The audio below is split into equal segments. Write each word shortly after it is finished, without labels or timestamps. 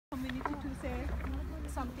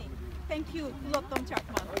something. Thank you, Loptom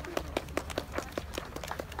Chakma.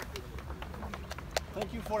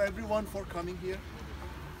 Thank you for everyone for coming here.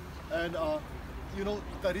 And you know,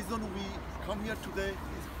 the reason we come here today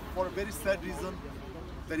is for a very sad reason.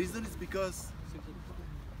 The reason is because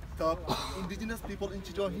the indigenous people in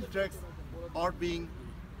CHTIJAA hill tracts are being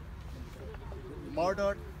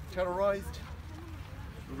murdered, terrorized,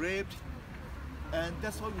 raped, and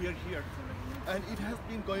that's why we are here. And it has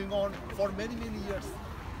been going on for many years,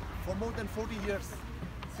 for more than 40 years,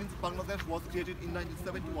 since Bangladesh was created in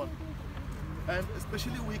 1971. And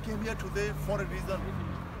especially we came here today for a reason.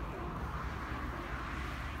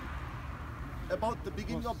 About the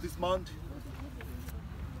beginning of this month,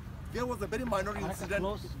 there was a very minor incident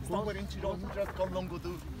somewhere in CHTIJAA hill tracts called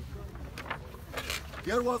Longudu.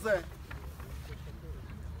 There was a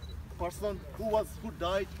person who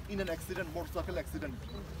died in an accident, motorcycle accident.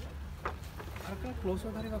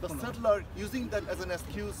 The settler, using that as an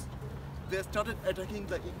excuse, they started attacking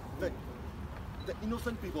the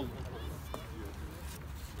innocent people.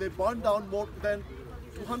 They burned down more than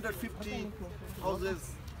 250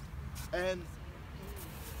 houses and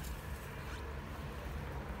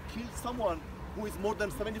killed someone who is more than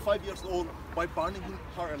 75 years old by burning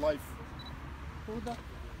her alive.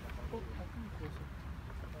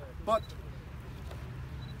 But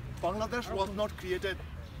Bangladesh was not created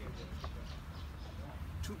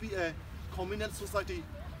to be a communal society,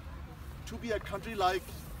 to be a country like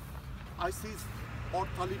ISIS or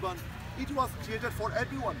Taliban. It was created for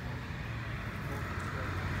everyone.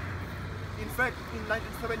 In fact, in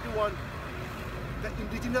 1971, the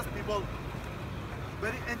indigenous people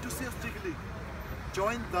very enthusiastically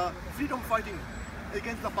joined the freedom fighting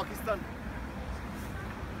against the Pakistan.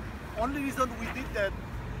 Only reason we did that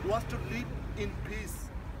was to live in peace,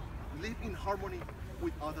 live in harmony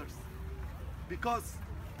with others. Because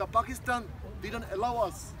the Pakistan didn't allow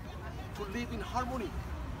us to live in harmony.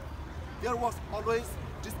 There was always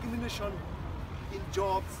discrimination in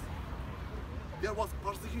jobs. There was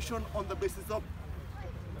persecution on the basis of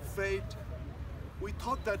faith. We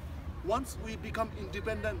thought that once we become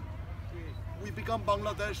independent, we become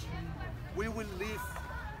Bangladesh, we will live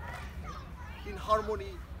in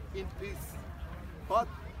harmony, in peace. But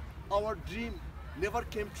our dream never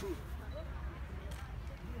came true.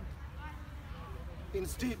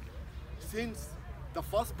 Instead, since the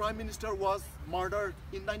first Prime Minister was murdered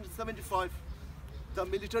in 1975, the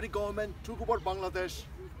military government took over Bangladesh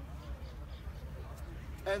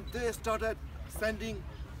and they started sending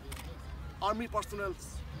army personnel,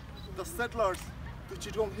 the settlers, to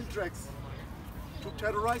CHTIJAA hill tracts to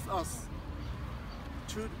terrorize us,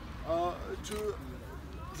 to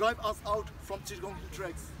drive us out from CHTIJAA hill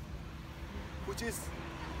tracts, which is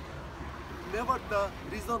never the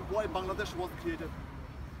reason why Bangladesh was created.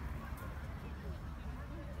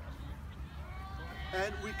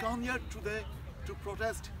 And we come here today to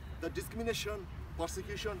protest the discrimination,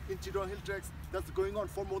 persecution in CHTIJAA hill tracts that's going on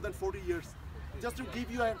for more than 40 years. Just to give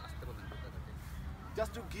you a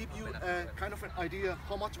kind of an idea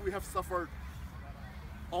how much we have suffered.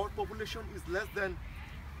 Our population is less than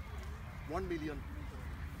 1 million.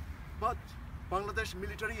 But Bangladesh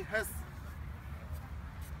military has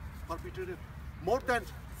perpetrated more than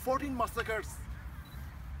 14 massacres.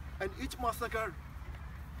 And each massacre,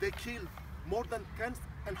 they kill more than tens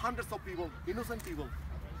and hundreds of people, innocent people.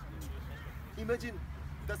 Imagine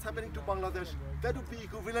that's happening to Bangladesh. That would be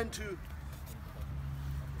equivalent to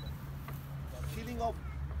killing of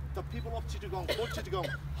the people of CHTIJAA, whole CHTIJAA.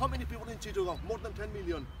 How many people in CHTIJAA? More than 10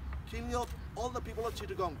 million. Killing of all the people of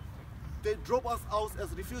CHTIJAA. They drove us out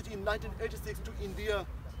as refugees in 1986 to India.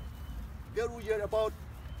 There we hear about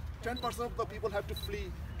 10% of the people have to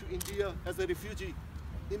flee to India as a refugee.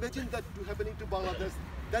 Imagine that happening to Bangladesh.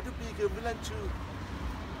 That would be equivalent to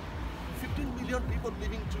 15 million people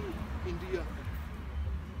living to India.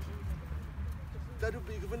 That would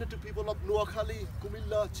be equivalent to people of Noakhali,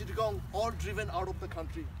 Kumilla, CHTIJAA, all driven out of the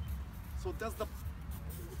country. So that's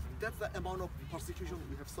the amount of persecution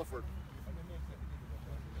we have suffered.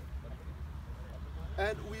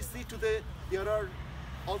 And we see today there are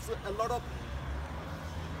also a lot of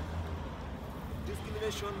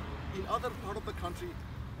discrimination in other part of the country.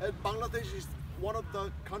 And Bangladesh is one of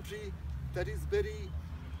the country that is very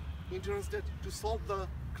interested to solve the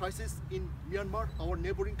crisis in Myanmar, our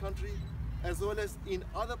neighboring country, as well as in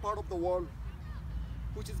other part of the world,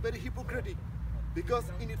 which is very hypocritical because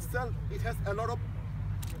in itself it has a lot of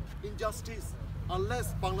injustice.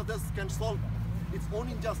 Unless Bangladesh can solve its own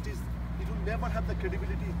injustice, it will never have the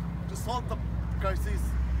credibility to solve the crisis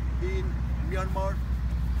in Myanmar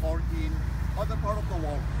or in other part of the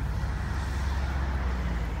world.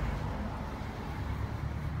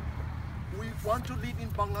 want to live in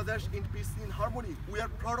Bangladesh in peace, in harmony. We are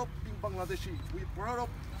proud of being Bangladeshi. We are proud of,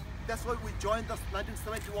 that's why we joined the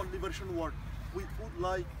 1971 Liberation War. We would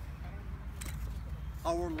like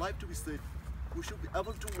our life to be safe. We should be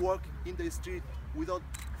able to walk in the street without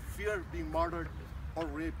fear being murdered or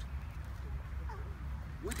raped.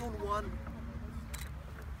 We don't want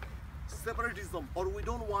separatism, or we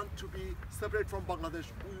don't want to be separate from Bangladesh.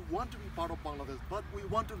 We want to be part of Bangladesh, but we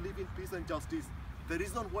want to live in peace and justice. The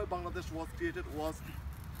reason why Bangladesh was created was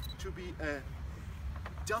to be a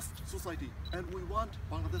just society, and we want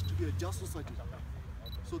Bangladesh to be a just society.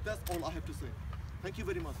 So that's all I have to say. Thank you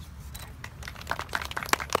very much.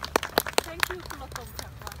 Thank you, Kulotong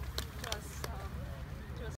Chakman.